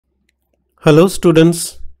Hello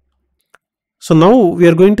students. So now we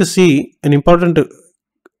are going to see an important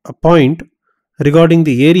point regarding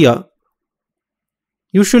the area.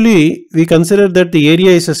 Usually we consider that the area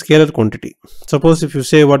is a scalar quantity. Suppose if you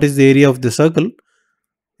say what is the area of the circle,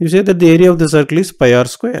 you say that the area of the circle is pi r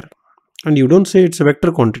square and you don't say it's a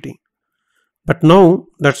vector quantity. But now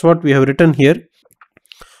that's what we have written here.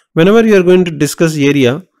 Whenever you are going to discuss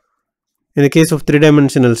area, in the case of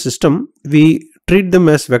three-dimensional system, we treat them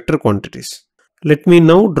as vector quantities. Let me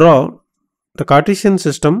now draw the Cartesian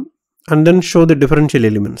system and then show the differential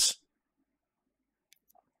elements.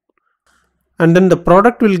 And then the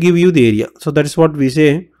product will give you the area. So that is what we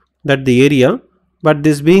say, that the area, but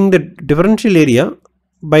this being the differential area,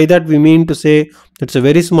 by that we mean to say it's a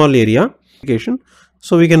very small area.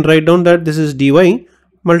 So we can write down that this is dy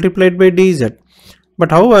multiplied by dz.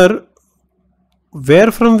 But however,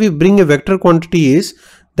 where from we bring a vector quantity is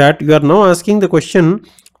that you are now asking the question,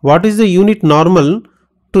 what is the unit normal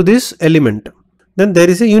to this element? Then there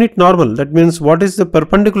is a unit normal, that means what is the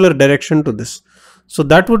perpendicular direction to this? So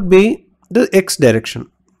that would be the x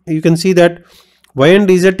direction. You can see that y and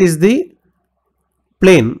dz is the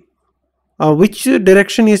plane. Which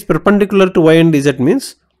direction is perpendicular to y and dz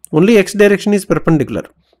means only x direction is perpendicular,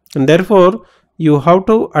 and therefore you have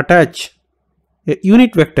to attach a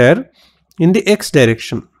unit vector in the x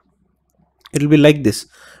direction. It will be like this,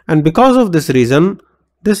 and because of this reason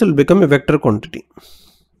this will become a vector quantity.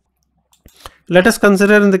 Let us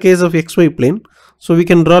consider in the case of xy plane. So we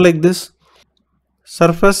can draw like this.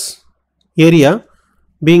 Surface area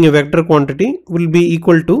being a vector quantity will be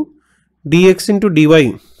equal to dx into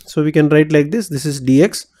dy. So we can write like this. This is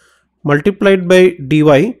dx multiplied by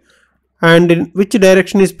dy, and in which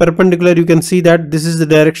direction is perpendicular, you can see that this is the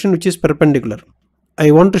direction which is perpendicular. I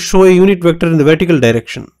want to show a unit vector in the vertical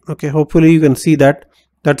direction. Okay, hopefully you can see that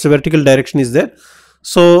that's a vertical direction is there.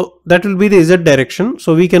 So that will be the z direction.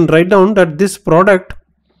 So we can write down that this product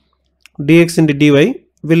dx into dy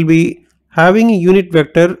will be having a unit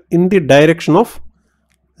vector in the direction of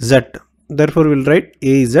z. Therefore we will write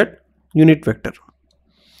az unit vector.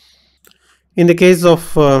 In the case of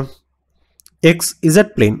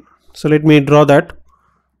xz plane, so let me draw that.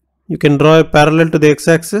 You can draw a parallel to the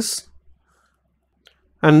x-axis,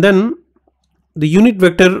 and then the unit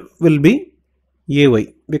vector will be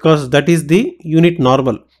ay, because that is the unit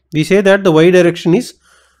normal. We say that the y direction is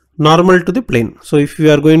normal to the plane. So if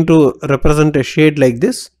you are going to represent a shade like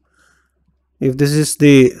this, if this is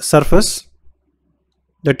the surface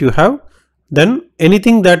that you have, then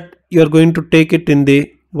anything that you are going to take it in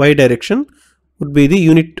the y direction would be the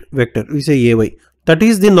unit vector. We say ay. That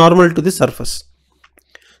is the normal to the surface.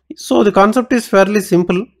 So the concept is fairly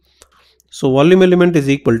simple. So volume element is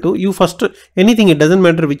equal to, you first anything, it doesn't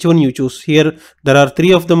matter which one you choose. Here there are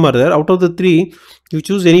three of them are there. Out of the three you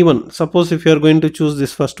choose any one. Suppose if you are going to choose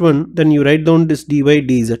this first one, then you write down this dy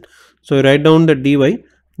dz. So you write down the dy,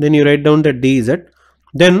 then you write down the dz,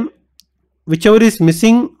 then whichever is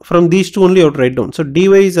missing from these two only you have to write down. So dy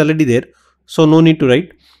is already there, so no need to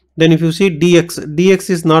write. Then if you see dx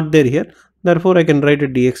is not there here, therefore I can write a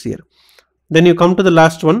dx here. Then you come to the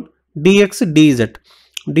last one, dx dz.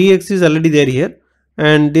 Dx is already there here,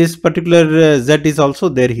 and this particular z is also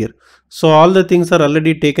there here. So all the things are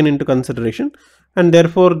already taken into consideration, and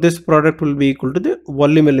therefore this product will be equal to the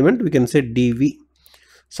volume element. We can say dv.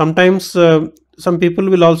 Sometimes some people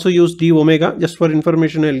will also use d omega. Just for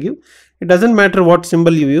information I will give. It doesn't matter what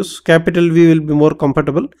symbol you use. Capital V will be more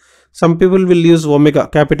comfortable. Some people will use omega,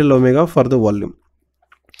 capital omega, for the volume.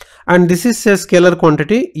 And this is a scalar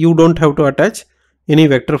quantity. You don't have to attach any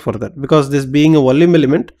vector for that, because this being a volume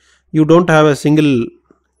element, you don't have a single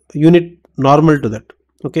unit normal to that.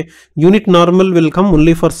 Okay, unit normal will come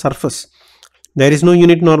only for surface. There is no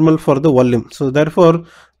unit normal for the volume. So therefore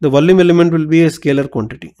the volume element will be a scalar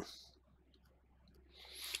quantity.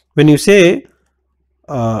 When you say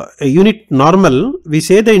a unit normal, we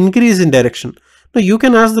say the increase in direction. Now you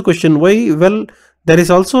can ask the question, why? Well, there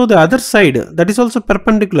is also the other side that is also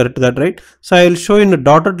perpendicular to that, right? So I will show in a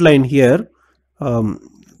dotted line here.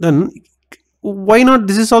 Then why not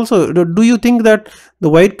this is also, do you think that the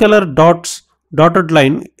white color dotted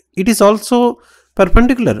line, it is also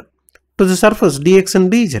perpendicular to the surface dx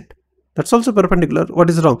and dz? That's also perpendicular. What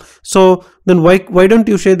is wrong? So then why don't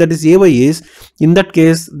you say that is ay is, in that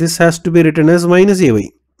case this has to be written as minus ay.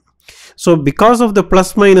 So because of the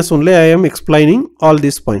plus minus only I am explaining all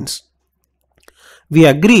these points. We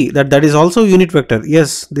agree that that is also unit vector.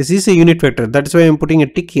 Yes, this is a unit vector. That is why I am putting a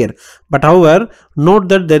tick here. But however, note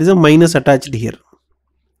that there is a minus attached here.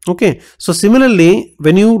 Okay. So similarly,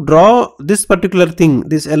 when you draw this particular thing,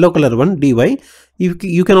 this yellow color one dy,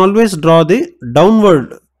 you can always draw the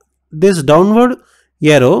downward this downward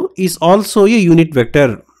arrow is also a unit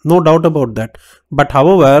vector, no doubt about that. But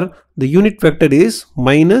however, the unit vector is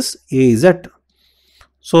minus az.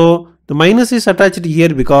 So the minus is attached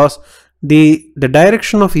here because the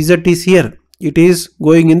direction of z is here. It is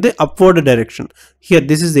going in the upward direction. Here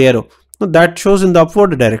this is the arrow. So that shows in the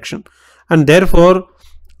upward direction, and therefore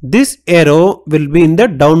this arrow will be in the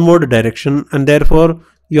downward direction, and therefore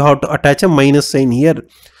you have to attach a minus sign here.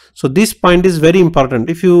 So this point is very important.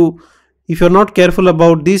 If you're not careful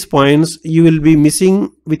about these points, you will be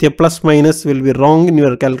missing with a plus minus, will be wrong in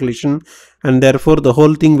your calculation, and therefore the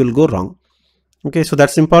whole thing will go wrong. Okay, so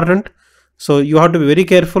that's important. So you have to be very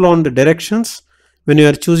careful on the directions when you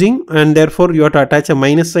are choosing, and therefore you have to attach a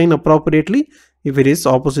minus sign appropriately if it is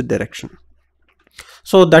opposite direction.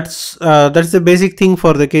 So that's the basic thing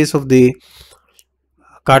for the case of the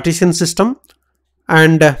Cartesian system.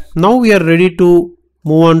 And now we are ready to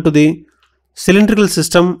move on to the cylindrical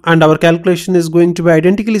system, and our calculation is going to be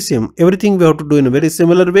identically same. Everything we have to do in a very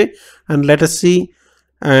similar way, and let us see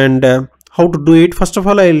and how to do it. First of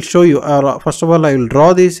all, I will show you, first of all I will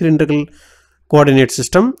draw the cylindrical coordinate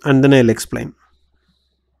system, and then I will explain.